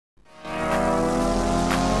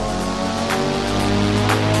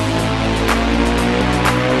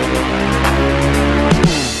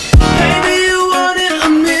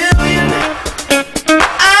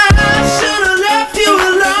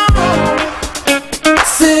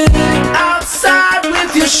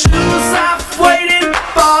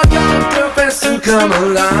come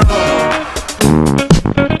along?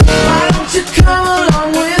 Why don't you come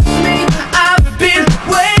along with me? I've been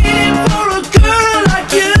waiting for a girl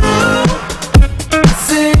like you.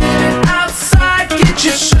 Sitting outside, get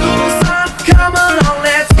your shoes on. Come along,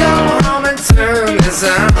 let's go home and turn this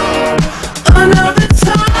on. Another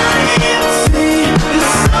time, see,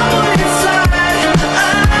 there's someone inside.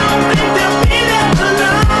 I don't think they'll be there for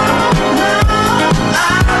long. No,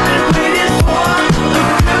 I've been waiting for a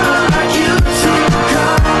girl like you to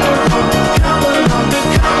come along, come along,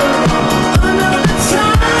 come along. Another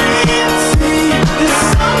time, see, there's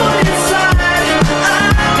someone inside. I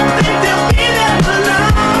don't think they'll be there for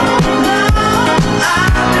long. No,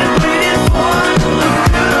 I've been waiting for a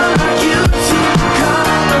girl like you to come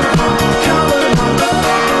along, come along.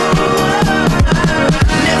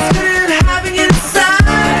 Let's get it having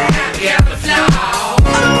inside. Happy on the floor.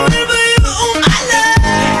 I'm waiting for you, oh my love.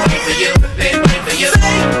 Wait for you, been waiting for you.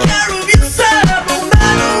 Take care of yourself, no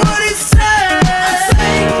matter what it says.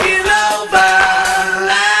 I'm taking over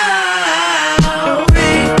now.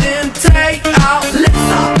 Breathe in, take out, let's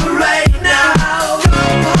operate now.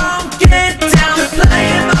 Come on, get down to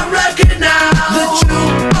playing my record now. The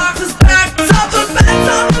jukebox is packed up, the band's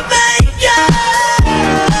on the main,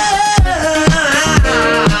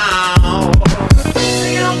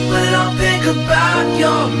 sing it up, but don't think about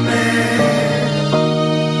your man.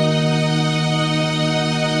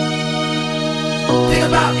 Think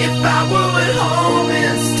about if I were at home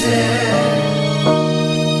instead.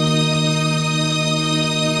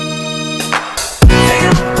 Think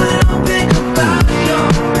up, but don't think about your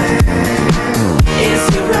man. Is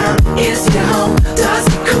he around? Is he home? Does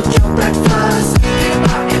he cook your breakfast? Think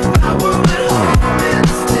about if I were at home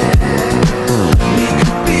instead. We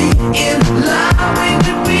could be in line, we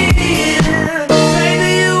could be in. Baby,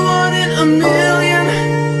 you wanted a million.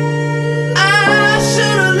 I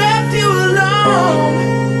should've left you alone.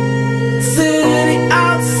 Sitting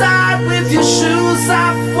outside with your shoes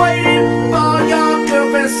off, waiting for your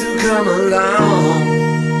girlfriends to come along.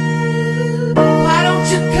 Why don't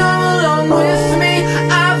you come along with me?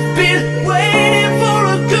 I've been waiting for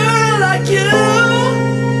a girl like you.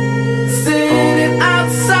 Sitting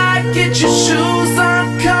outside, get your shoes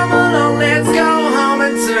on. Come along, let's go home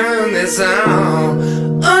and turn this on.